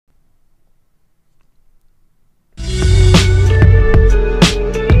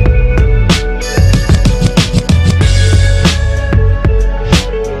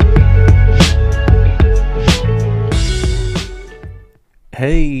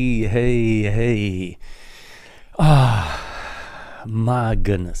Hey. My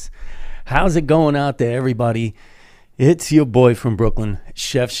goodness. How's it going out there, everybody? It's your boy from Brooklyn,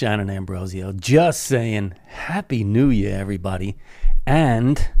 Chef Shannon Ambrosio, just saying Happy New Year, everybody,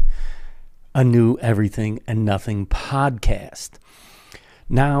 and a new Everything and Nothing podcast.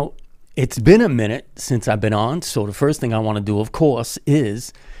 Now, it's been a minute since I've been on, so the first thing I want to do, of course,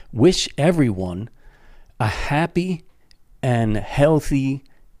 is wish everyone a happy and healthy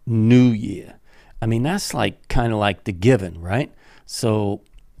New Year. I mean, that's like kind of like the given, right? So,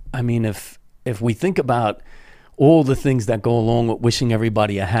 I mean, if we think about all the things that go along with wishing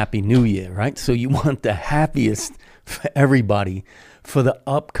everybody a happy New Year, right? So you want the happiest for everybody for the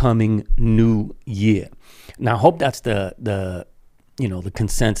upcoming new year. Now, I hope that's the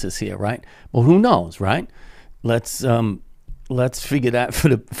consensus here, right? Well, who knows, right? Let's figure that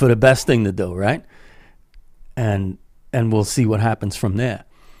for the best thing to do, right? And we'll see what happens from there.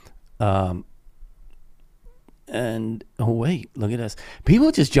 And oh wait, look at this.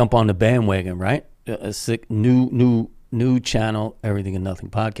 People just jump on the bandwagon, right? A sick new channel, Everything and Nothing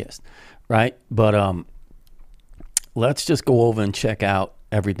podcast, right? But let's just go over and check out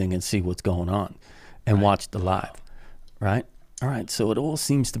everything and see what's going on, and watch the live, right? All right, so it all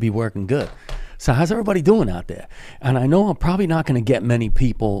seems to be working good. So how's everybody doing out there? And I know I'm probably not going to get many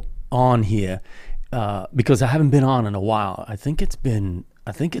people on here because I haven't been on in a while. I think it's been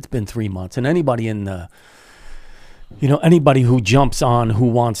 3 months, and anybody in the anybody who jumps on, who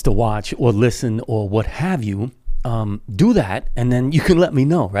wants to watch or listen or what have you, do that, and then you can let me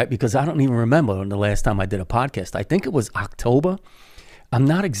know, right? Because I don't even remember the last time I did a podcast. I think it was October. I'm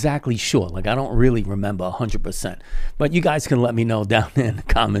not exactly sure. Like, I don't really remember 100%. But you guys can let me know down there in the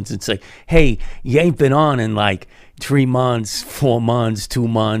comments and say, hey, you ain't been on in like 3 months, 4 months, 2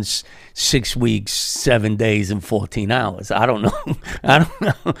 months, 6 weeks, 7 days, and 14 hours. I don't know.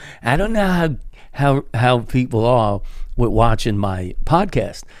 I don't know how people are with watching my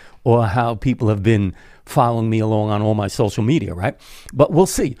podcast, or how people have been following me along on all my social media, right? But we'll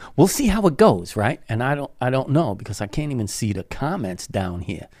see how it goes, right? And I don't know, because I can't even see the comments down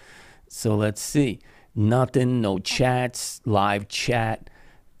here. So let's see. Nothing, no chats, live chat.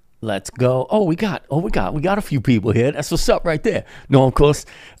 Let's go. We got a few people here. That's what's up right there. No, of course,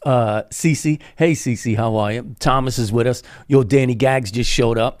 Cece. Hey, Cece, how are you? Thomas is with us. Yo, Danny Gags just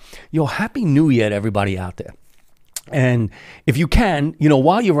showed up. Yo, Happy New Year to everybody out there. And if you can,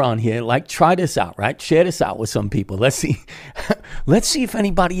 while you're on here, like, try this out, right? Share this out with some people. Let's see if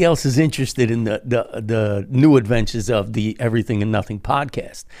anybody else is interested in the new adventures of the Everything and Nothing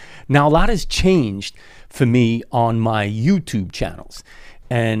podcast. Now, a lot has changed for me on my YouTube channels.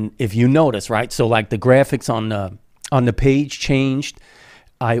 And if you notice, right, so like the graphics on the page changed.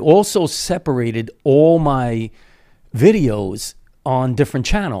 I also separated all my videos on different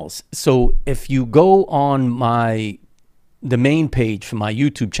channels. So if you go on the main page for my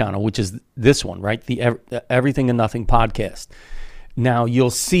YouTube channel, which is this one, right, the Everything and Nothing podcast, now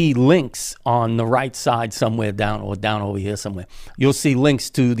you'll see links on the right side somewhere down over here somewhere. You'll see links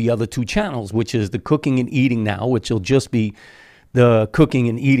to the other two channels, which is the Cooking and Eating Now, which will just be the cooking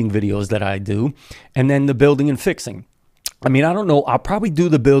and eating videos that I do, and then the Building and Fixing. I mean, I don't know. I'll probably do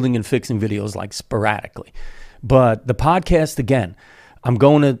the Building and Fixing videos like sporadically. But the podcast, again, I'm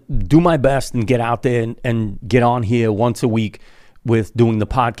going to do my best and get out there and get on here once a week with doing the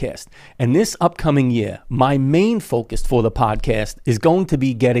podcast. And this upcoming year, my main focus for the podcast is going to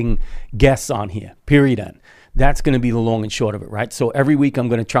be getting guests on here, period end. That's going to be the long and short of it, right? So every week I'm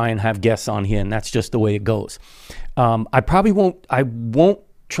going to try and have guests on here, and that's just the way it goes. I won't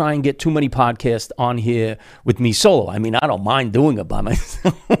try and get too many podcasts on here with me solo. I mean, I don't mind doing it by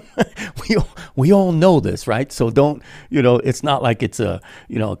myself. we all know this, right? So don't, it's not like it's a,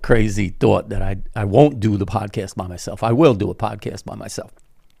 crazy thought that I won't do the podcast by myself. I will do a podcast by myself.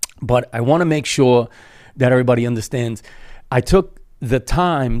 But I want to make sure that everybody understands I took the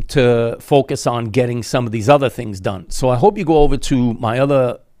time to focus on getting some of these other things done. So I hope you go over to my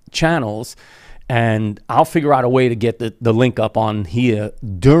other channels, and I'll figure out a way to get the link up on here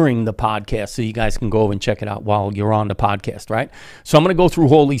during the podcast so you guys can go over and check it out while you're on the podcast, right? So I'm going to go through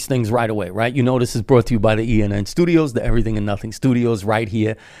all these things right away, right? This is brought to you by the ENN Studios, the Everything and Nothing Studios right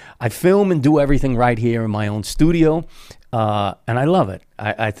here. I film and do everything right here in my own studio, and I love it.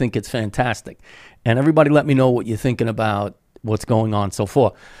 I think it's fantastic. And everybody let me know what you're thinking about what's going on so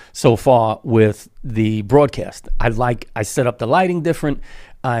far with the broadcast. I set up the lighting different.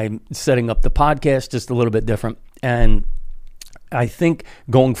 I'm setting up the podcast just a little bit different. And I think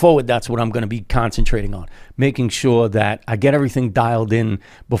going forward, that's what I'm going to be concentrating on, making sure that I get everything dialed in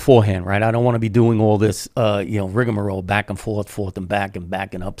beforehand, right? I don't want to be doing all this, rigmarole back and forth and back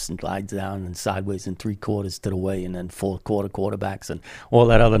and ups and slides down and sideways and 3/4 to the way and then 4/4 quarterbacks and all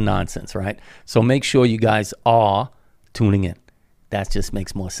that other nonsense, right? So make sure you guys are tuning in. That just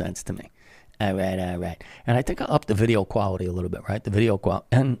makes more sense to me. All right. And I think I'll up the video quality a little bit, right? The video quality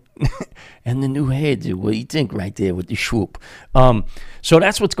and the new hairdo. What do you think right there with the swoop? So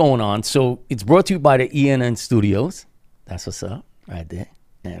that's what's going on. So it's brought to you by the ENN Studios. That's what's up right there.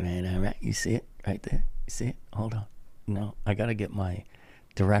 All right. You see it right there? You see it? Hold on. No, I got to get my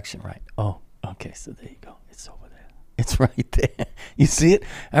direction right. Oh, okay. So there you go. It's over there. It's right there. You see it?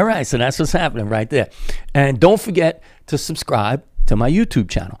 All right. So that's what's happening right there. And don't forget to subscribe to my YouTube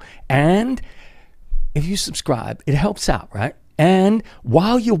channel. And if you subscribe, it helps out, right? And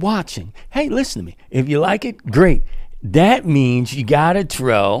while you're watching, hey, listen to me. If you like it, great. That means you got to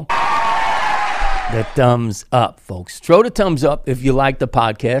throw the thumbs up, folks. Throw the thumbs up if you like the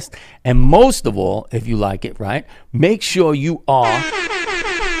podcast. And most of all, if you like it, right? Make sure you are...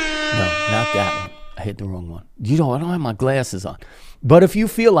 No, not that one. I hit the wrong one. I don't have my glasses on. But if you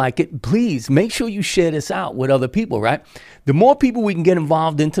feel like it, please make sure you share this out with other people, right? The more people we can get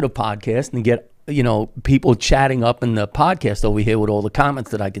involved into the podcast and get, people chatting up in the podcast over here with all the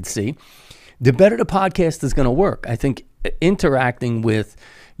comments that I could see, the better the podcast is going to work. I think interacting with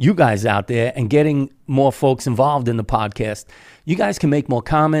you guys out there and getting more folks involved in the podcast, you guys can make more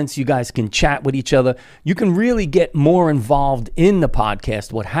comments. You guys can chat with each other. You can really get more involved in the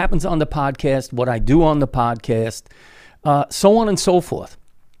podcast, what happens on the podcast, what I do on the podcast, so on and so forth.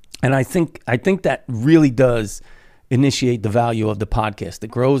 And I think that really does initiate the value of the podcast. It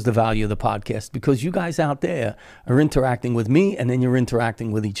grows the value of the podcast because you guys out there are interacting with me and then you're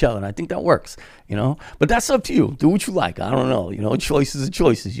interacting with each other. And I think that works, But that's up to you. Do what you like. I don't know. Choices are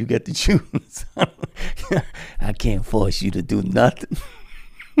choices. You get to choose. I can't force you to do nothing.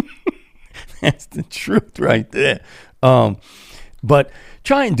 That's the truth right there. But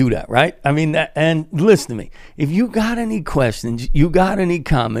try and do that, right? I mean, and listen to me. If you got any questions, you got any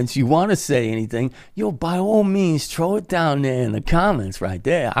comments, you want to say anything, by all means, throw it down there in the comments right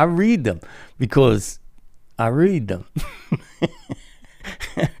there. I read them because I read them.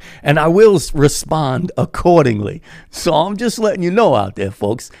 And I will respond accordingly. So I'm just letting you know out there,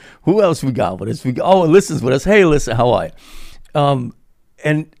 folks. Who else we got with us? Alyssa's with us. Hey, Alyssa, how are you?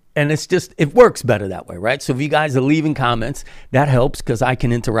 And it's just, it works better that way, right? So if you guys are leaving comments, that helps because I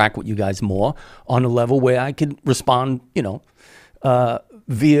can interact with you guys more on a level where I can respond, via, on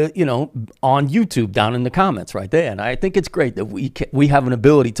YouTube down in the comments right there. And I think it's great that we have an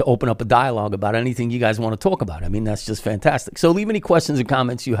ability to open up a dialogue about anything you guys want to talk about. I mean, that's just fantastic. So leave any questions or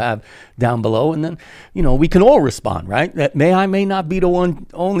comments you have down below. And then, we can all respond, right? That may not be the one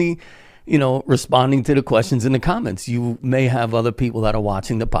only... responding to the questions in the comments. You may have other people that are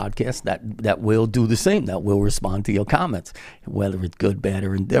watching the podcast that will do the same, that will respond to your comments, whether it's good, bad,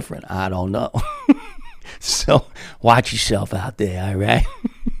 or indifferent. I don't know. So watch yourself out there, all right?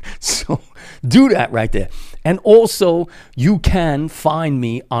 So do that right there. And also, you can find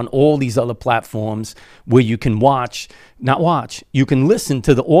me on all these other platforms where you can you can listen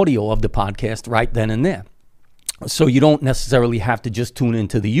to the audio of the podcast right then and there. So you don't necessarily have to just tune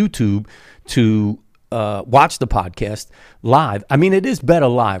into the YouTube to watch the podcast live. I mean, it is better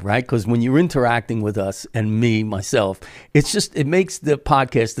live, right? Because when you're interacting with us and myself, it makes the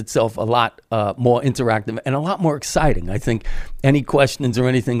podcast itself a lot more interactive and a lot more exciting. I think any questions or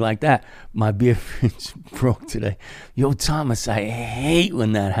anything like that, my beer fridge broke today. Yo, Thomas, I hate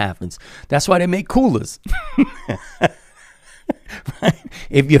when that happens. That's why they make coolers. Right?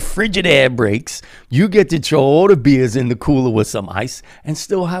 If your Frigidaire breaks, you get to throw all the beers in the cooler with some ice and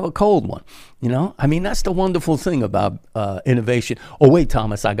still have a cold one. I mean, that's the wonderful thing about innovation. Oh, wait,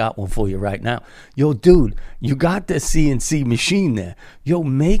 Thomas, I got one for you right now. Yo, dude, you got the CNC machine there. Yo,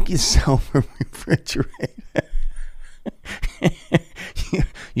 make yourself a refrigerator.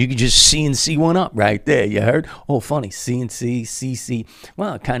 You can just CNC one up right there. You heard? Oh, funny. CNC, CC.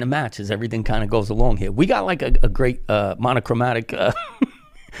 Well, it kind of matches. Everything kind of goes along here. We got like a great monochromatic,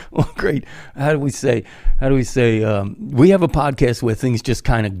 great, how do we say, we have a podcast where things just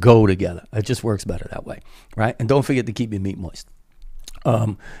kind of go together. It just works better that way, right? And don't forget to keep your meat moist.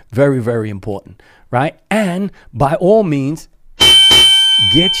 Very, very important, right? And by all means,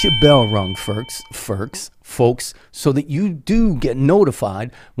 get your bell rung, folks, so that you do get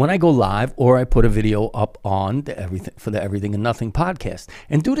notified when I go live or I put a video up on the Everything and Nothing podcast.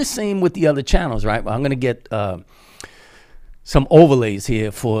 And do the same with the other channels, right? I'm going to get some overlays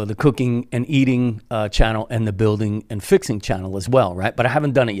here for the cooking and eating channel and the building and fixing channel as well, right? But I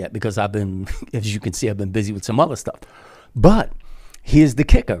haven't done it yet because I've been, as you can see, I've been busy with some other stuff. But here's the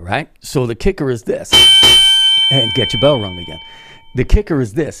kicker, right? So the kicker is this, and get your bell rung again. The kicker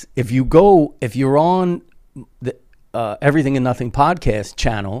is this: if you're on the Everything and Nothing podcast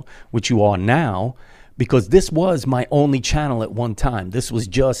channel, which you are now, because this was my only channel at one time. This was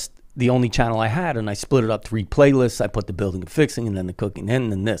just the only channel I had, and I split it up 3 playlists. I put the building and fixing, and then the cooking,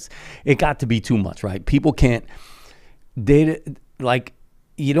 and then this. It got to be too much, right? People can't,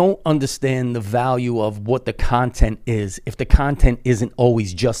 you don't understand the value of what the content is if the content isn't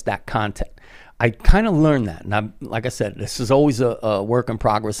always just that content. I kind of learned that, and like I said, this is always a work in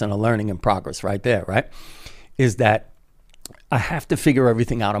progress and a learning in progress right there, right? Is that I have to figure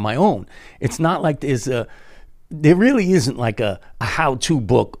everything out on my own. It's not like there really isn't like a how-to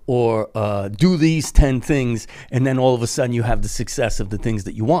book or do these 10 things and then all of a sudden you have the success of the things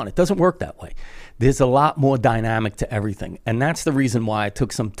that you want. It doesn't work that way. There's a lot more dynamic to everything. And that's the reason why I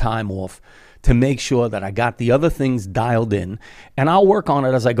took some time off to make sure that I got the other things dialed in. And I'll work on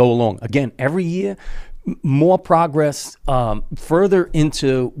it as I go along. Again, every year, more progress, further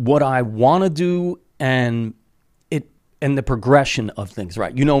into what I want to do and the progression of things,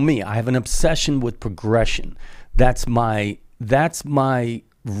 right? You know me, I have an obsession with progression. That's my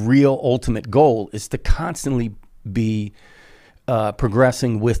real ultimate goal, is to constantly be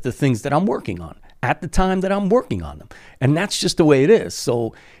progressing with the things that I'm working on at the time that I'm working on them. And that's just the way it is.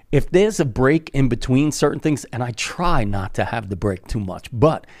 So if there's a break in between certain things, and I try not to have the break too much,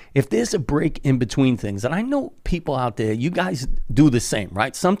 but if there's a break in between things, and I know people out there, you guys do the same,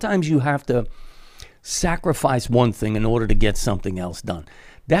 right? Sometimes you have to sacrifice one thing in order to get something else done.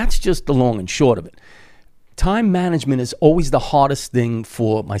 That's just the long and short of it. Time management is always the hardest thing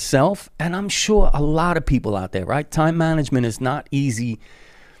for myself, and I'm sure a lot of people out there, right? Time management is not easy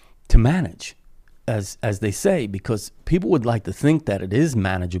to manage, as they say, because people would like to think that it is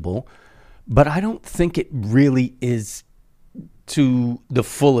manageable, but I don't think it really is to the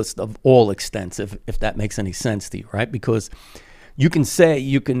fullest of all extents, if that makes any sense to you, right? Because you can say,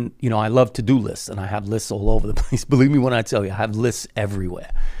 I love to-do lists, and I have lists all over the place. Believe me when I tell you, I have lists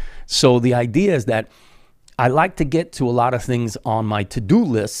everywhere. So the idea is that I like to get to a lot of things on my to-do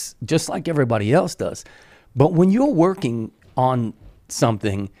lists, just like everybody else does. But when you're working on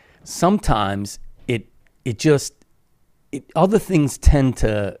something, sometimes other things tend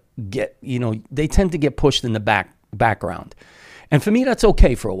to get, they tend to get pushed in the background. And for me, that's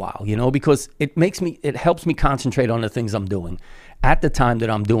okay for a while, because it helps me concentrate on the things I'm doing at the time that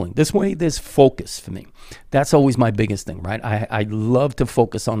I'm doing. This way, there's focus for me. That's always my biggest thing, right? I love to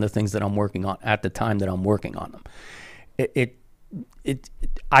focus on the things that I'm working on at the time that I'm working on them.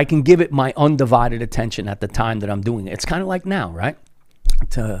 I can give it my undivided attention at the time that I'm doing it. It's kind of like now, right?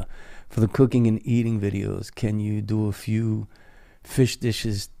 For the cooking and eating videos, can you do a few fish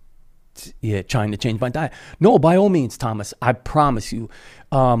dishes? Trying to change my diet. No, by all means, Thomas, I promise you,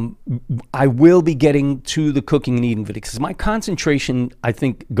 I will be getting to the cooking and eating videos, because my concentration, I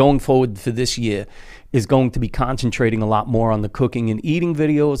think, going forward for this year is going to be concentrating a lot more on the cooking and eating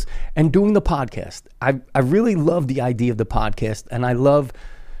videos and doing the podcast. I really love the idea of the podcast, and I love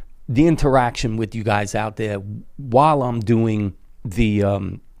the interaction with you guys out there while I'm doing the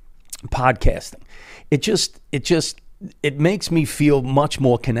podcasting. It makes me feel much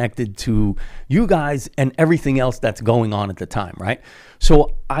more connected to you guys and everything else that's going on at the time, right?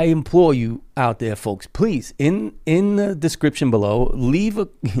 So I implore you out there, folks, please, in the description below, leave I'm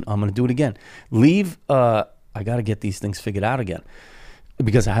going to do it again. I got to get these things figured out again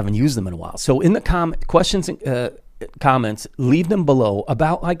because I haven't used them in a while. So in the questions and comments, leave them below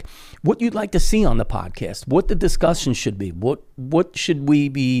about like what you'd like to see on the podcast, what the discussion should be, what should we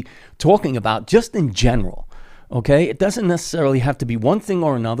be talking about just in general. Okay, it doesn't necessarily have to be one thing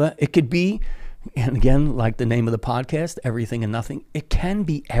or another. It could be, and again, like the name of the podcast, Everything and Nothing, it can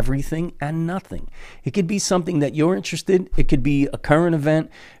be everything and nothing. It could be something that you're interested in. It could be a current event.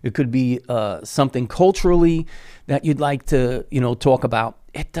 It could be something culturally that you'd like to, talk about.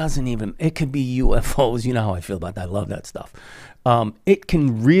 It could be UFOs. You know how I feel about that. I love that stuff. It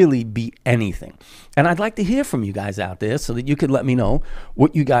can really be anything. And I'd like to hear from you guys out there so that you could let me know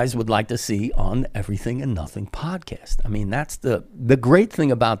what you guys would like to see on the Everything and Nothing podcast. I mean, that's the great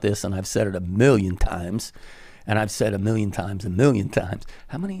thing about this, and I've said it a million times, and I've said a million times.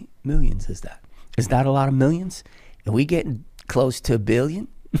 How many millions is that? Is that a lot of millions? Are we getting close to 1 billion?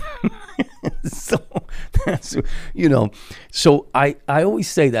 So That's, you know, so I always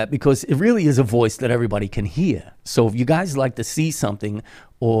say that because it really is a voice that everybody can hear. So if you guys like to see something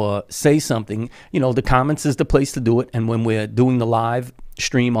or say something, you know, the comments is the place to do it. And when we're doing the live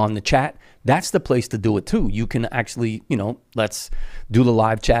stream on the chat, that's the place to do it too. You can actually, you know, let's do the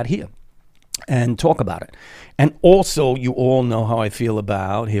live chat here and talk about it. And also, you all know how I feel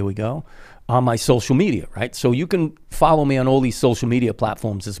about, here we go, on my social media, right? So you can follow me on all these social media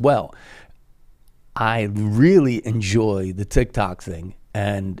platforms as well. I really enjoy the TikTok thing,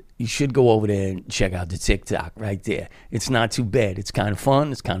 and you should go over there and check out the TikTok right there. It's not too bad. It's kind of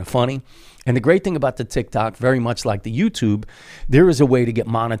fun. It's kind of funny. And the great thing about the TikTok, very much like the YouTube, there is a way to get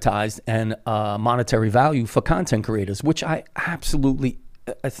monetized and monetary value for content creators, which I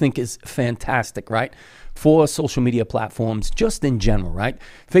think is fantastic, right? For social media platforms, just in general, right?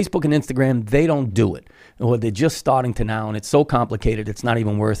 Facebook and Instagram, they don't do it, or they're just starting to now, and it's so complicated, it's not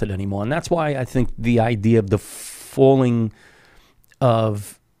even worth it anymore. And that's why I think the idea of the falling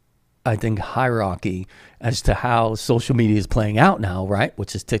of, I think, hierarchy as to how social media is playing out now, right?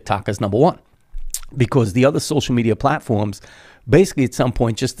 Which is TikTok as number one. Because the other social media platforms basically at some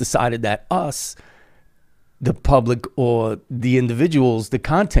point just decided that us, the public or the individuals, the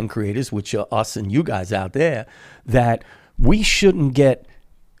content creators, which are us and you guys out there, that we shouldn't get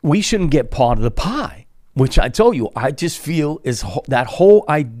part of the pie, which I told you, I just feel is that whole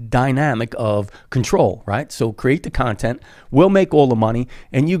dynamic of control, right? So create the content, we'll make all the money,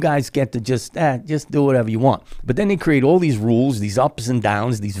 and you guys get to just do whatever you want. But then they create all these rules, these ups and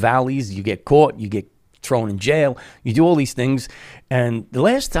downs, these valleys, you get caught, you get thrown in jail, you do all these things. And the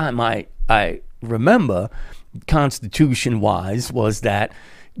last time I remember, Constitution-wise, was that,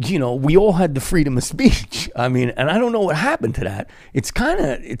 you know, we all had the freedom of speech. I mean, and I don't know what happened to that. It's kind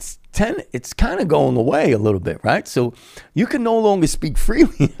of going away a little bit, right? So you can no longer speak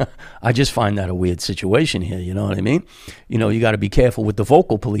freely. I just find that a weird situation here. You know what I mean? You know, you got to be careful with the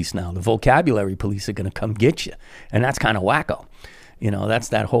vocal police now. The vocabulary police are going to come get you, and that's kind of wacko. You know, that's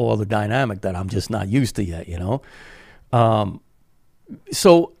that whole other dynamic that I'm just not used to yet. You know,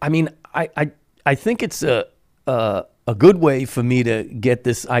 so I mean, I think it's a good way for me to get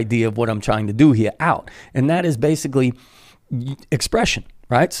this idea of what I'm trying to do here out. And that is basically expression,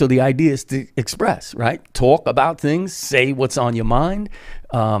 right? So the idea is to express, right? Talk about things, say what's on your mind.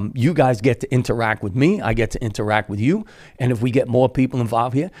 You guys get to interact with me. I get to interact with you. And if we get more people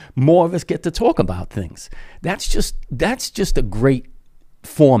involved here, more of us get to talk about things. That's just a great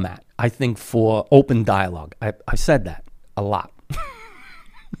format, I think, for open dialogue. I've said that a lot.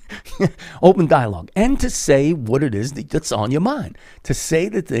 Open dialogue, and to say what it is that's on your mind, to say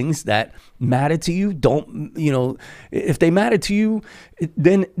the things that matter to you. Don't, you know, if they matter to you,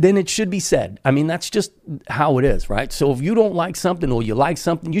 then it should be said. I mean, that's just how it is, right? So if you don't like something or you like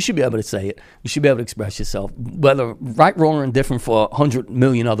something, you should be able to say it. You should be able to express yourself, whether right, wrong, or indifferent for 100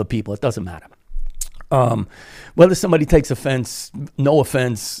 million other people. It doesn't matter. Whether somebody takes offense, no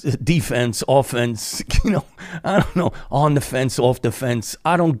offense, defense, offense, you know, I don't know, on the fence, off the fence,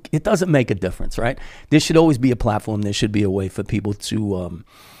 it doesn't make a difference, right? There should always be a platform. There should be a way for people to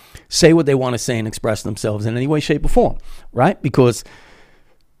say what they want to say and express themselves in any way, shape, or form, right? Because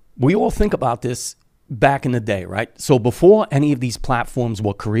we all think about this back in the day, right? So before any of these platforms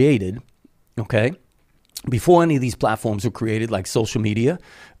were created, okay, before any of these platforms were created, like social media,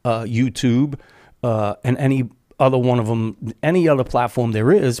 YouTube, and any other one of them, any other platform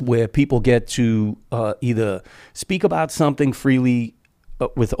there is where people get to either speak about something freely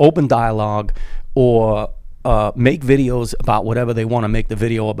with open dialogue or make videos about whatever they want to make the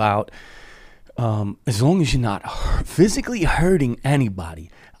video about. As long as you're not physically hurting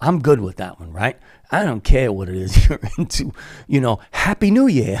anybody, I'm good with that one, right? I don't care what it is you're into. You know, Happy New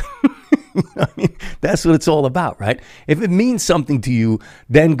Year. I mean, that's what it's all about, right? If it means something to you,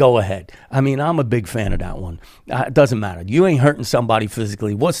 then go ahead. I mean, I'm a big fan of that one. It doesn't matter. You ain't hurting somebody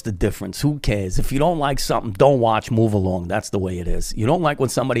physically. What's the difference? Who cares? If you don't like something, don't watch, move along. That's the way it is. You don't like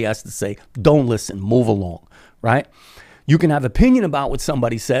what somebody has to say, don't listen, move along, right? You can have opinion about what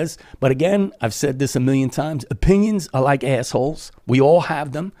somebody says, but again, I've said this a million times, opinions are like assholes. We all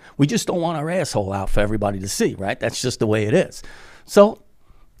have them. We just don't want our asshole out for everybody to see, right? That's just the way it is. So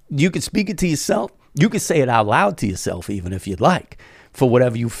you could speak it to yourself. You could say it out loud to yourself, even if you'd like, for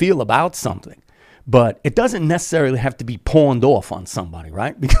whatever you feel about something. But it doesn't necessarily have to be pawned off on somebody,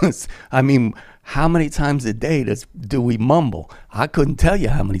 right? Because, I mean, how many times a day do we mumble? I couldn't tell you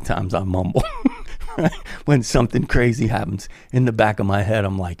how many times I mumble. Right? When something crazy happens in the back of my head,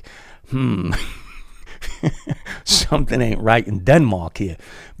 I'm like, something ain't right in Denmark here.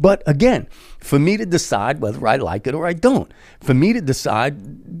 But again, for me to decide whether I like it or I don't, for me to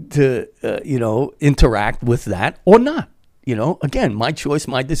decide interact with that or not. Again, my choice,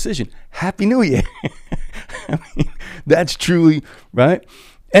 my decision. Happy New Year. I mean, that's truly right.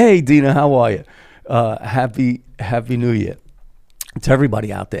 Hey, Dina, how are you? Happy New Year to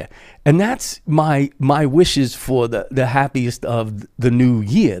everybody out there. And that's my wishes for the happiest of the new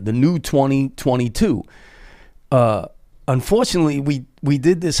year, the new 2022. Unfortunately, we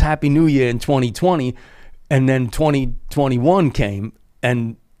did this Happy New Year in 2020, and then 2021 came,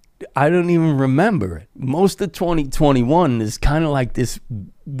 and I don't even remember it. Most of 2021 is kind of like this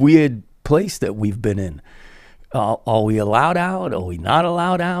weird place that we've been in. Are we allowed out? Are we not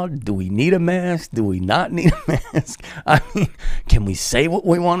allowed out? Do we need a mask? Do we not need a mask? I mean, can we say what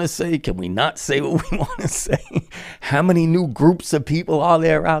we want to say? Can we not say what we want to say? How many new groups of people are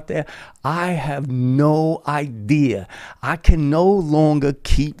there out there? I have no idea. I can no longer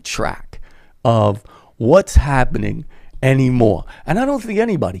keep track of what's happening anymore. And I don't think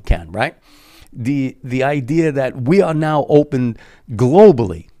anybody can, right? The idea that we are now open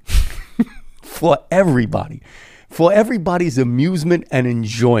globally for everybody, for everybody's amusement and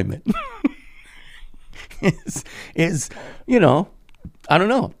enjoyment is, I don't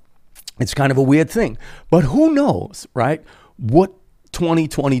know. It's kind of a weird thing, but who knows, right? What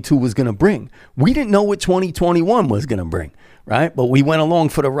 2022 was going to bring. We didn't know what 2021 was going to bring, right? But we went along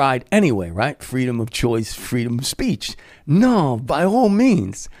for the ride anyway, right? Freedom of choice, freedom of speech. No, by all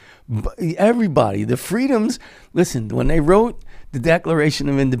means, everybody, the freedoms. Listen, when they wrote the Declaration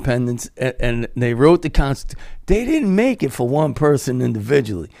of Independence and they wrote the Constitution, they didn't make it for one person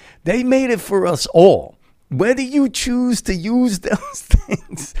individually. They made it for us all. Whether you choose to use those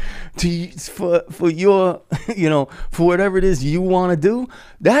things for your, for whatever it is you want to do,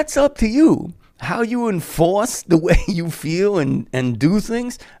 that's up to you. How you enforce the way you feel and do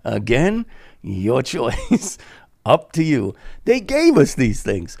things, again, your choice. Up to you. They gave us these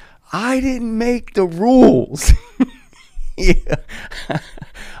things. I didn't make the rules. Yeah.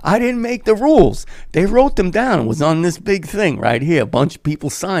 I didn't make the rules. They wrote them down. It was on this big thing right here. A bunch of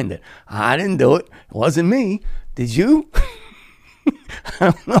people signed it. I didn't do it. It wasn't me. Did you?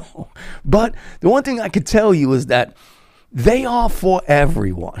 I don't know. But the one thing I could tell you is that they are for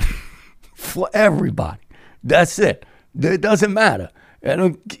everyone. For everybody. That's it. It doesn't matter. I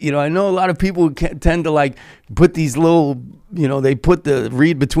know a lot of people tend to put these little, they put the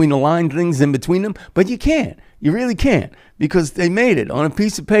read between the line things in between them, but you can't. You really can't, because they made it on a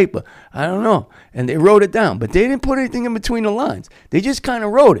piece of paper. I don't know. And they wrote it down, but they didn't put anything in between the lines. They just kind of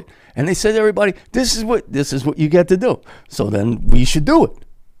wrote it. And they said to everybody, this is what you get to do. So then we should do it.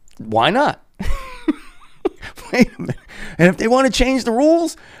 Why not? Wait a minute. And if they want to change the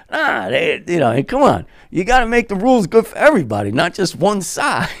rules, come on. You got to make the rules good for everybody, not just one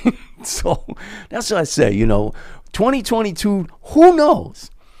side. So that's what I say, 2022, who knows?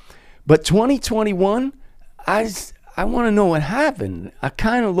 But 2021, I want to know what happened. I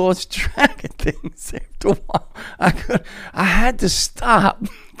kind of lost track of things after a while. I had to stop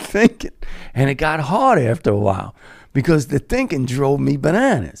thinking, and it got hard after a while because the thinking drove me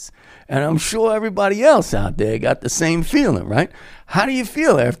bananas. And I'm sure everybody else out there got the same feeling, right? How do you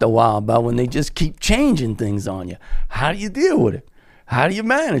feel after a while about when they just keep changing things on you? How do you deal with it? How do you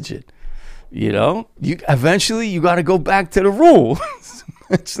manage it? Eventually you got to go back to the rules.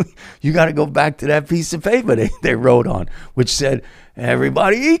 You got to go back to that piece of paper they wrote on, which said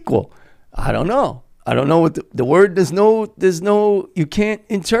everybody equal. I don't know what the word, there's no, you can't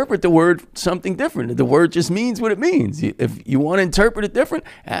interpret the word something different. The word just means what it means. If you want to interpret it different,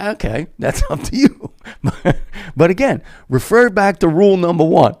 okay, that's up to you. But again, refer back to rule number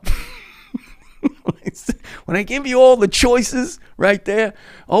 1. When I give you all the choices right there,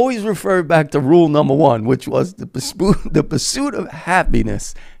 always refer back to rule number 1, which was the pursuit of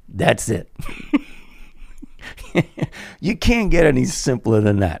happiness. That's it. You can't get any simpler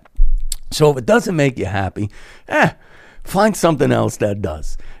than that. So if it doesn't make you happy, find something else that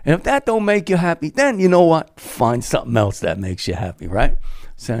does. And if that don't make you happy, then you know what? Find something else that makes you happy, right?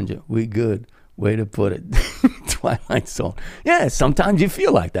 Sandra, we good. Way to put it. Twilight Zone. Yeah, sometimes you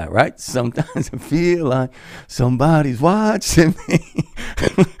feel like that, right? Sometimes I feel like somebody's watching me.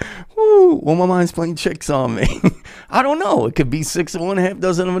 Woo, well, my mind's playing tricks on me. I don't know. It could be 6 of one, half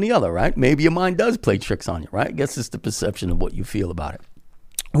dozen of the other, right? Maybe your mind does play tricks on you, right? I guess it's the perception of what you feel about it.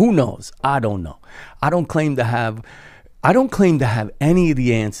 Who knows? I don't know. I don't claim to have any of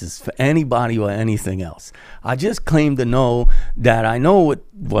the answers for anybody or anything else. I just claim to know that I know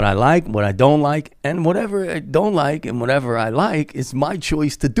what I like, what I don't like, and whatever I don't like and whatever I like is my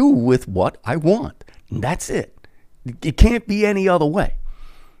choice to do with what I want. And that's it. It can't be any other way.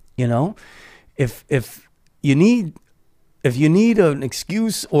 If you need if you need an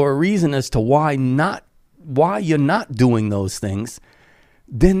excuse or a reason as to why you're not doing those things,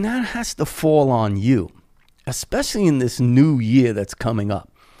 then that has to fall on you, especially in this new year that's coming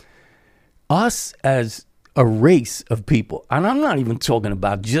up. Us as a race of people, and I'm not even talking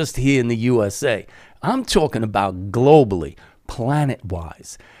about just here in the USA. I'm talking about globally,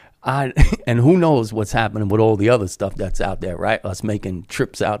 planet-wise. And who knows what's happening with all the other stuff that's out there, right? Us making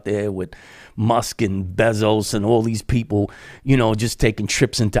trips out there with Musk and Bezos and all these people, just taking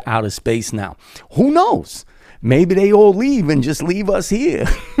trips into outer space now. Who knows? Maybe they all leave and just leave us here.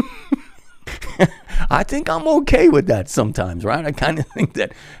 I think I'm okay with that sometimes, right? I kind of think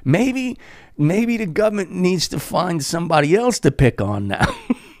that maybe the government needs to find somebody else to pick on now.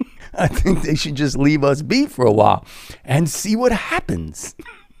 I think they should just leave us be for a while and see what happens.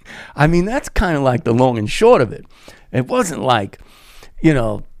 I mean, that's kind of like the long and short of it. It wasn't like,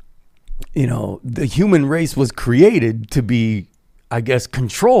 the human race was created to be, I guess,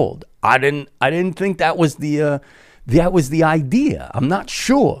 controlled. I didn't think that was the idea. I'm not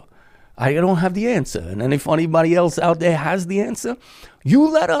sure. I don't have the answer. And if anybody else out there has the answer, you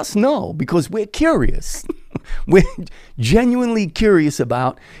let us know, because we're curious. We're genuinely curious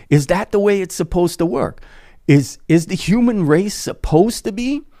about, is that the way it's supposed to work? Is the human race supposed to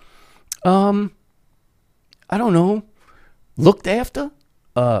be, I don't know, looked after,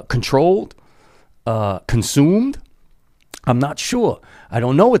 controlled, consumed? I'm not sure. I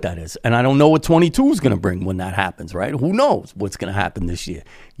don't know what that is. And I don't know what 22 is going to bring when that happens, right? Who knows what's going to happen this year?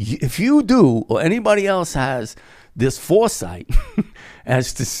 If you do, or anybody else has this foresight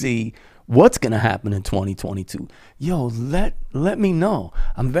as to see what's going to happen in 2022, let me know.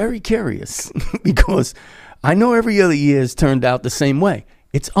 I'm very curious because I know every other year has turned out the same way.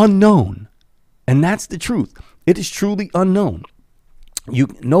 It's unknown. And that's the truth. It is truly unknown.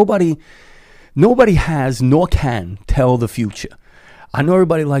 Nobody has nor can tell the future. I know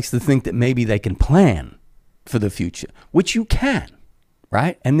everybody likes to think that maybe they can plan for the future, which you can,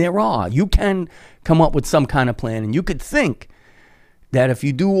 right? And you can come up with some kind of plan, and you could think that if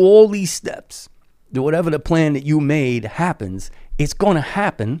you do all these steps, whatever the plan that you made happens, it's going to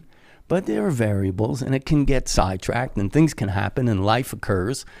happen, but there are variables, and it can get sidetracked, and things can happen, and life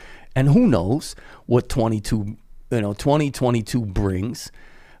occurs, and who knows what 2022 brings.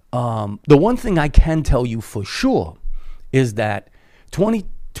 The one thing I can tell you for sure is that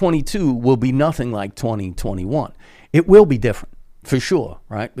 2022 will be nothing like 2021. It will be different, for sure,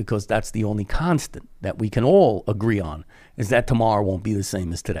 right? Because that's the only constant that we can all agree on, is that tomorrow won't be the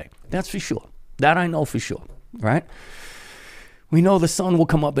same as today. That's for sure. That I know for sure, right? We know the sun will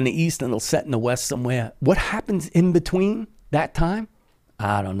come up in the east and it'll set in the west somewhere. What happens in between that time?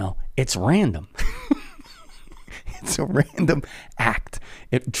 I don't know. It's random. It's a random act.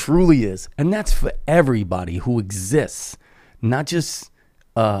 It truly is. And that's for everybody who exists. Not just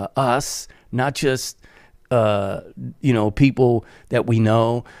us, not just, people that we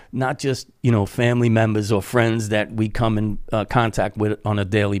know, not just, family members or friends that we come in contact with on a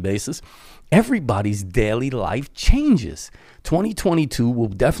daily basis. Everybody's daily life changes. 2022 will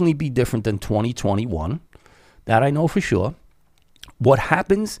definitely be different than 2021. That I know for sure. What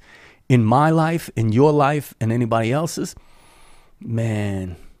happens in my life, in your life, and anybody else's,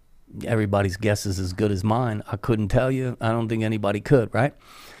 man, everybody's guess is as good as mine. I couldn't tell you. I don't think anybody could, right?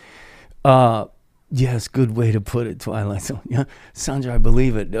 Yes, good way to put it, Twilight. So, yeah, Sandra, I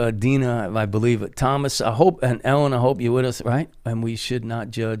believe it. Dina, I believe it. Thomas, I hope, and Ellen, I hope you're with us, right? And we should not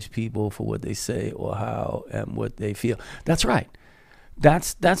judge people for what they say or how and what they feel. That's right.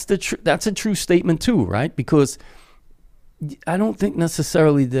 That's a true statement too, right? Because I don't think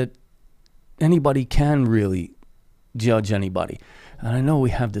necessarily that anybody can really judge anybody. And I know we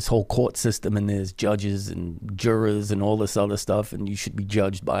have this whole court system, and there's judges and jurors and all this other stuff, and you should be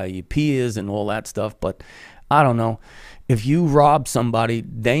judged by your peers and all that stuff. But I don't know. If you rob somebody,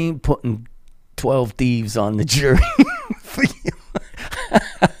 they ain't putting 12 thieves on the jury for you.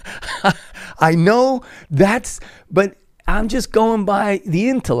 I know but I'm just going by the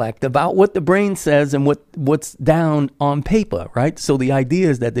intellect about what the brain says and what's down on paper, right? So the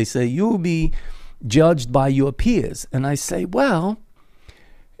idea is that they say you'll be judged by your peers. And I say, well,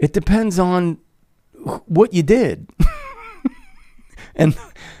 it depends on what you did. And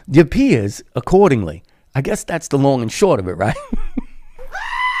your peers accordingly. I guess that's the long and short of it, right?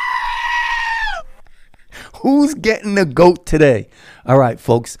 Who's getting the goat today? All right,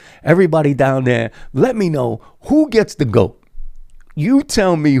 folks, everybody down there, let me know who gets the goat. You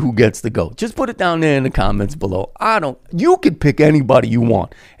tell me who gets the goat. Just put it down there in the comments below. You could pick anybody you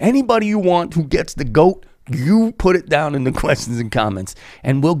want. Anybody you want who gets the goat, you put it down in the questions and comments,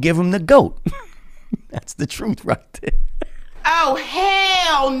 and we'll give them the goat. That's the truth right there. Oh,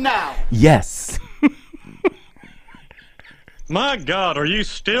 hell no. Yes. My God, are you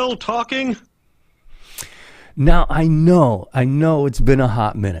still talking? Now, I know it's been a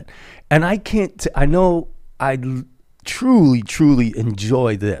hot minute. And I can't, I know truly, truly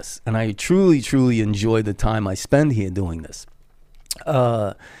enjoy this. And I truly, truly enjoy the time I spend here doing this.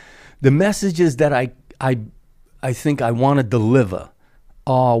 The messages that I think I want to deliver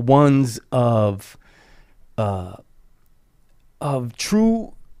are ones of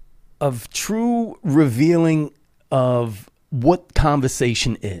true revealing of what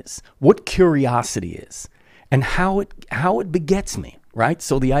conversation is, what curiosity is, and how it begets me, right?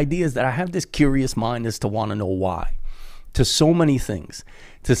 So the idea is that I have this curious mind as to want to know why, to so many things,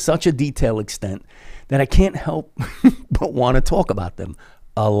 to such a detailed extent that I can't help but want to talk about them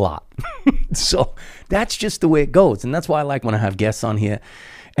a lot. So that's just the way it goes. And that's why I like when I have guests on here.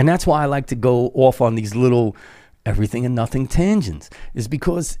 And that's why I like to go off on these little everything and nothing tangents, is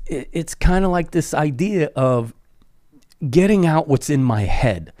because it's kind of like this idea of getting out what's in my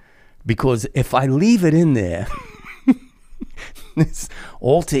head. Because if I leave it in there, this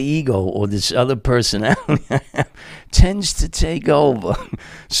alter ego or this other personality tends to take over.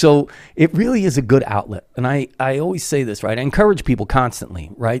 So it really is a good outlet. And I always say this, right? I encourage people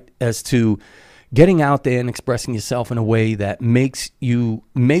constantly, right? As to getting out there and expressing yourself in a way that makes you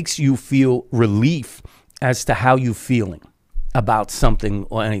feel relief as to how you're feeling about something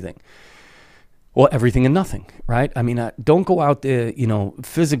or anything. Or everything and nothing, right? I mean, don't go out there,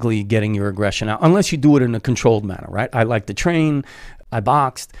 physically getting your aggression out unless you do it in a controlled manner, right? I like to train, I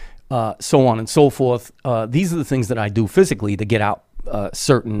boxed, so on and so forth. These are the things that I do physically to get out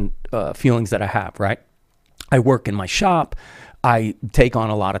certain feelings that I have, right? I work in my shop. I take on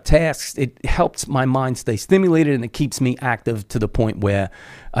a lot of tasks. It helps my mind stay stimulated, and it keeps me active to the point where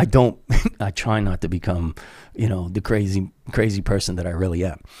I try not to become, the crazy person that I really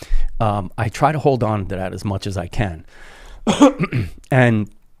am. I try to hold on to that as much as I can. And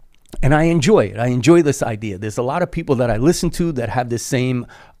I enjoy it. I enjoy this idea. There's a lot of people that I listen to that have this same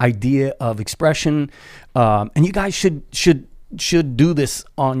idea of expression. And you guys should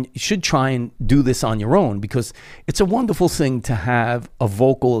try and do this on your own, because it's a wonderful thing to have a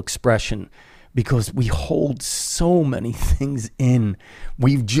vocal expression, because we hold so many things in.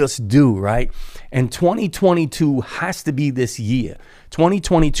 We just do, right? And 2022 has to be this year.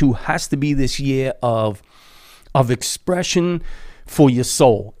 2022 has to be this year of expression for your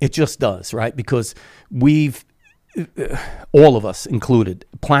soul. It just does, right? Because we've, all of us included,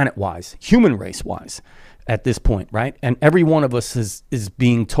 planet-wise, human race-wise, at this point, right? And every one of us is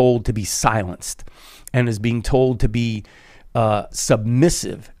being told to be silenced, and is being told to be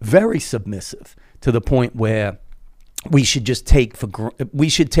submissive, very submissive, to the point where we should just take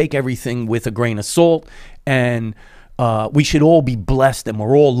everything with a grain of salt, and we should all be blessed, and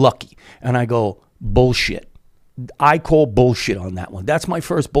we're all lucky. And I go, bullshit. I call bullshit on that one. That's my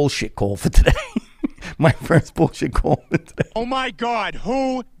first bullshit call for today. My first bullshit call for today. Oh my God,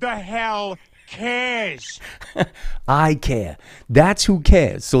 who the hell cares? I care. That's who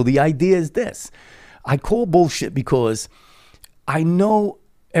cares. So the idea is this. I call bullshit because I know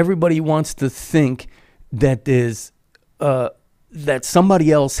everybody wants to think that there's that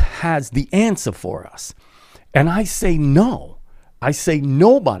somebody else has the answer for us. And I say no. I say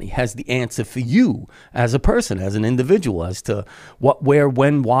nobody has the answer for you as a person, as an individual, as to what, where,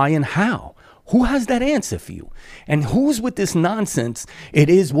 when, why, and how. Who has that answer for you? And who's with this nonsense? It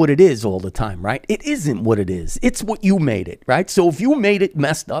is what it is all the time, right? It isn't what it is. It's what you made it, right? So if you made it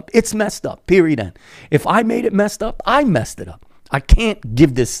messed up, it's messed up, period. End. If I made it messed up, I messed it up. I can't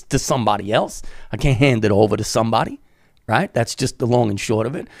give this to somebody else. I can't hand it over to somebody, right? That's just the long and short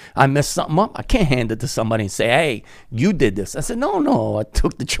of it. I messed something up. I can't hand it to somebody and say, hey, you did this. I said, no, I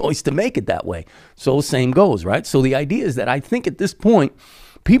took the choice to make it that way. So same goes, right? So the idea is that I think at this point,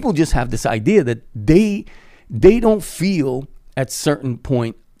 people just have this idea that they don't feel at certain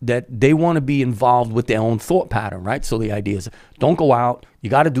point that they want to be involved with their own thought pattern, right? So the idea is, don't go out.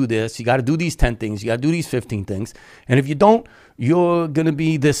 You got to do this. You got to do these 10 things. You got to do these 15 things. And if you don't, you're going to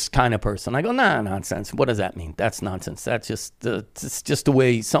be this kind of person. I go, nah, nonsense. What does that mean? That's nonsense. That's just, it's just the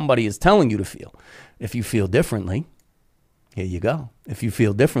way somebody is telling you to feel. If you feel differently, here you go. If you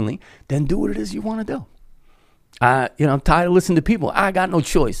feel differently, then do what it is you want to do. I'm tired of listening to people. I got no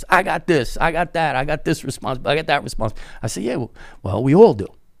choice. I got this. I got that. I got this response. I got that response. I say, yeah, well, we all do.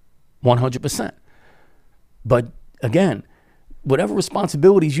 100%. But again, whatever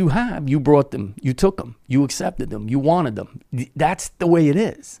responsibilities you have, you brought them, you took them, you accepted them, you wanted them. That's the way it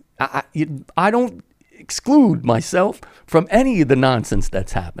is. I don't exclude myself from any of the nonsense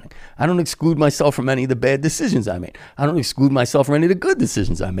that's happening. I don't exclude myself from any of the bad decisions I made. I don't exclude myself from any of the good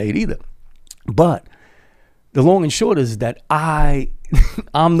decisions I made either. But the long and short is that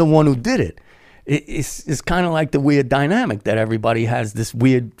I'm the one who did it. It's kind of like the weird dynamic that everybody has. This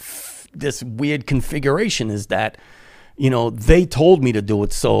weird configuration is that, they told me to do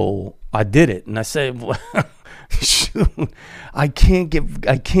it, so I did it. And I say, well, shoot, I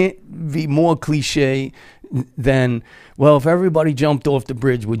can't be more cliche than, well, if everybody jumped off the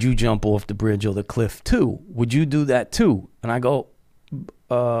bridge, would you jump off the bridge or the cliff too? Would you do that too? And I go,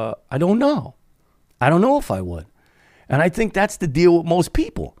 I don't know. I don't know if I would. And I think that's the deal with most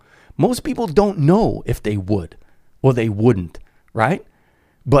people. Most people don't know if they would or they wouldn't, right?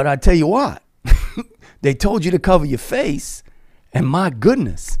 But I tell you what, they told you to cover your face, and my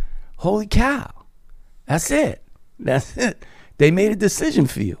goodness, holy cow, that's it. That's it. They made a decision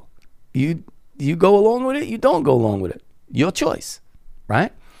for you. You go along with it, you don't go along with it. Your choice,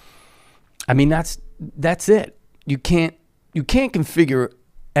 right? I mean, that's it. You can't configure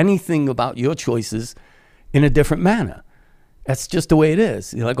anything about your choices in a different manner. That's just the way it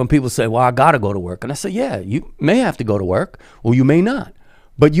is. Like when people say, well, I got to go to work. And I say, yeah, you may have to go to work or you may not.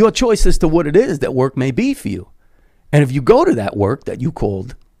 But your choice as to what it is that work may be for you. And if you go to that work that you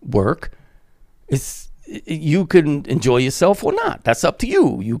called work, you can enjoy yourself or not. That's up to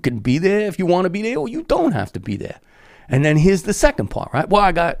you. You can be there if you want to be there, or you don't have to be there. And then here's the second part, right? Well,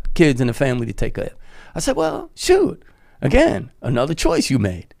 I got kids and a family to take care of. I said, well, shoot. Again, another choice you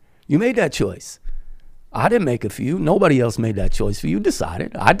made. You made that choice. I didn't make it for you. Nobody else made that choice for you.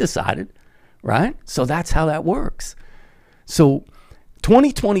 Decided. I decided, right? So that's how that works. So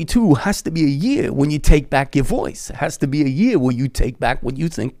 2022 has to be a year when you take back your voice. It has to be a year where you take back what you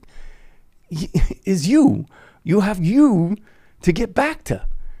think is you. You have you to get back to,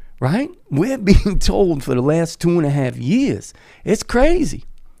 right? We're being told for the last 2.5 years. It's crazy.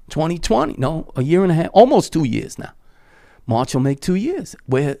 2020, no, a year and a half, almost 2 years now. March will make 2 years,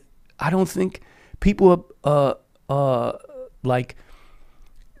 where I don't think people are like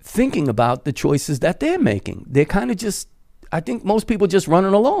thinking about the choices that they're making. They're kind of just, I think most people just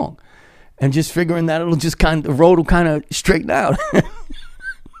running along and just figuring that the road will kind of straighten out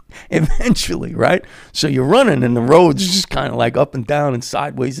eventually, right? So you're running and the road's just kind of like up and down and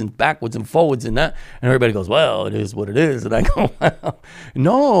sideways and backwards and forwards and that. And everybody goes, well, it is what it is. And I go, well,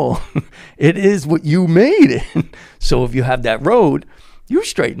 no, it is what you made it. So if you have that road, you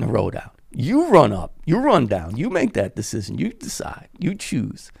straighten the road out. You run up, you run down, you make that decision. You decide, you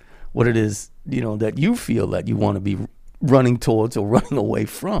choose what it is, that you feel that you want to be running towards or running away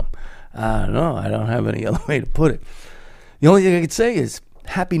from. I don't know. I don't have any other way to put it. The only thing I could say is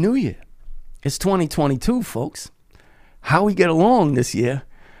Happy New Year. It's 2022, folks. How we get along this year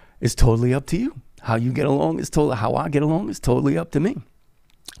is totally up to you. How you get along is totally, how I get along is totally up to me.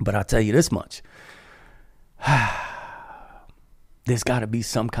 But I'll tell you this much. There's got to be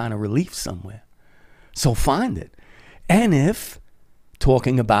some kind of relief somewhere. So find it. And if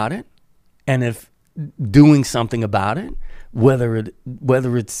talking about it, and if doing something about it, whether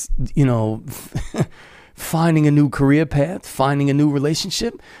it's finding a new career path, finding a new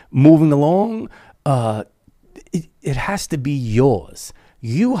relationship, moving along, it has to be yours.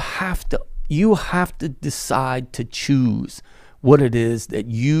 You have to decide to choose what it is that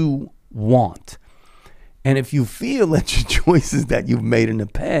you want. And if you feel that your choices that you've made in the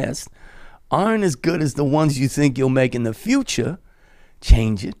past aren't as good as the ones you think you'll make in the future,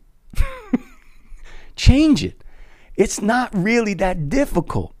 change it. Change it. It's not really that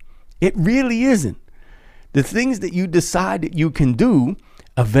difficult. It really isn't. The things that you decide that you can do,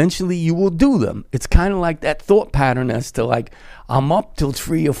 eventually you will do them. It's kind of like that thought pattern as to like, I'm up till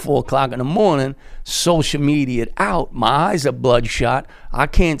 3 or 4 o'clock in the morning, social media out, my eyes are bloodshot, I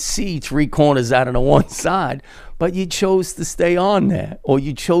can't see 3 corners out of the one side, but you chose to stay on there, or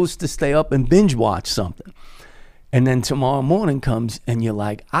you chose to stay up and binge watch something. And then tomorrow morning comes and you're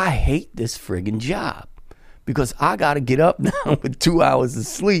like, I hate this friggin' job because I got to get up now with 2 hours of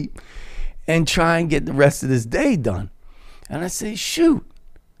sleep and try and get the rest of this day done. And I say, shoot,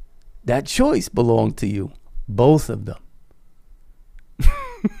 that choice belonged to you, both of them.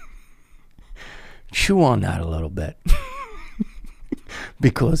 Chew on that a little bit.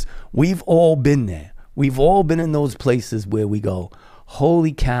 Because we've all been there. We've all been in those places where we go,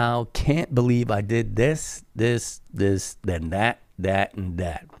 holy cow, can't believe I did this, then that, and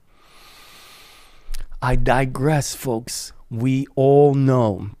that. I digress, folks. We all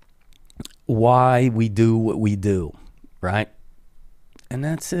know why we do what we do, right? And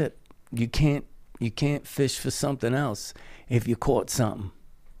that's it. You can't fish for something else if you caught something.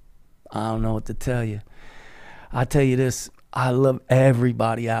 I don't know what to tell you. I tell you this, I love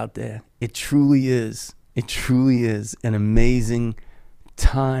everybody out there. It truly is an amazing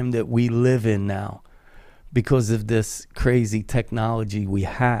time that we live in now because of this crazy technology we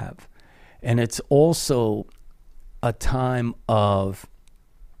have. And it's also a time of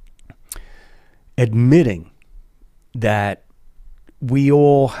admitting that we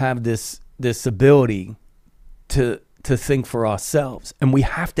all have this ability to think for ourselves, and we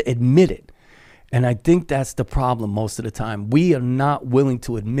have to admit it. And I think that's the problem most of the time. We are not willing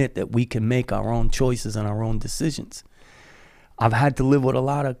to admit that we can make our own choices and our own decisions. I've had to live with a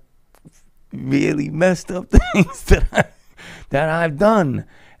lot of really messed up things that I've done,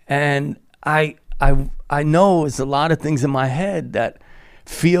 and I know it's a lot of things in my head that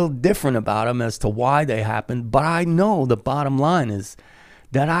feel different about them as to why they happened, but I know the bottom line is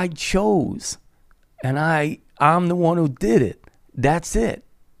that I chose, and I'm the one who did it. That's it.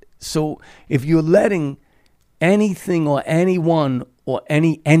 So if you're letting anything or anyone or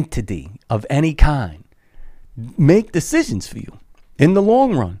any entity of any kind make decisions for you in the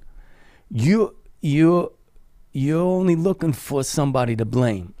long run, you're only looking for somebody to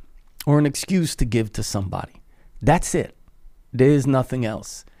blame or an excuse to give to somebody. That's it. There's nothing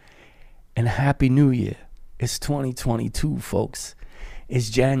else. And Happy New Year. It's 2022, folks. It's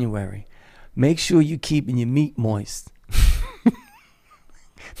January. Make sure you're keeping your meat moist.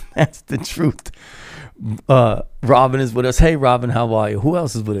 That's the truth. Robin is with us. Hey, Robin, how are you? Who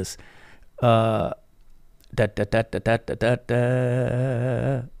else is with us?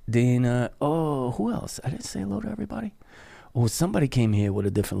 Dina. Oh, who else? I didn't say hello to everybody. Oh, somebody came here with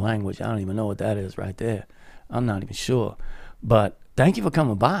a different language. I don't even know what that is right there. I'm not even sure. But thank you for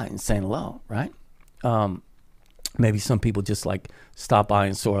coming by and saying hello, right? Maybe some people just like stopped by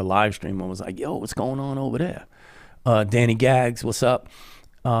and saw a live stream and was like, yo, what's going on over there? Danny Gags, what's up?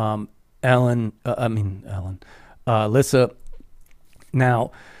 Ellen, Lissa.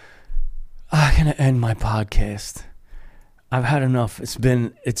 Now, I'm going to end my podcast. I've had enough. It's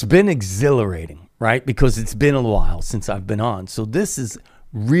been exhilarating, right? Because it's been a while since I've been on. So this is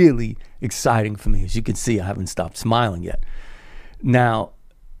really exciting for me. As you can see, I haven't stopped smiling yet. Now,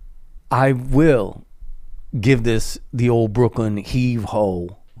 I will give this the old Brooklyn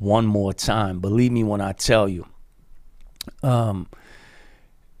heave-ho one more time. Believe me when I tell you.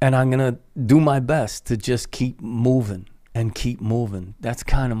 And I'm going to do my best to just keep moving and keep moving. That's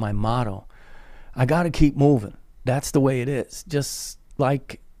kind of my motto. I got to keep moving. That's the way it is. Just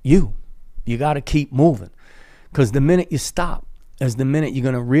like you got to keep moving. Because the minute you stop is the minute you're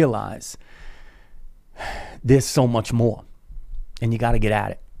going to realize there's so much more. And you got to get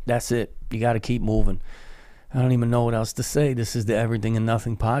at it. That's it. You got to keep moving. I don't even know what else to say. This is the Everything and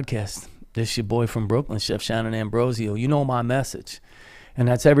Nothing podcast. This is your boy from Brooklyn, Chef Shannon Ambrosio. You know my message. And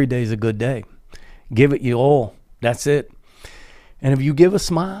that's every day is a good day. Give it your all. That's it. And if you give a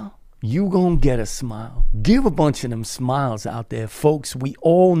smile, you gonna get a smile. Give a bunch of them smiles out there, folks. We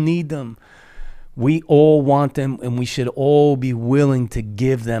all need them. We all want them, and we should all be willing to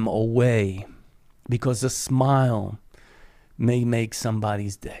give them away because a smile may make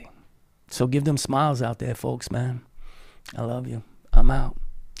somebody's day. So give them smiles out there, folks, man. I love you. I'm out.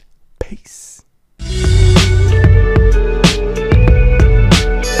 Peace.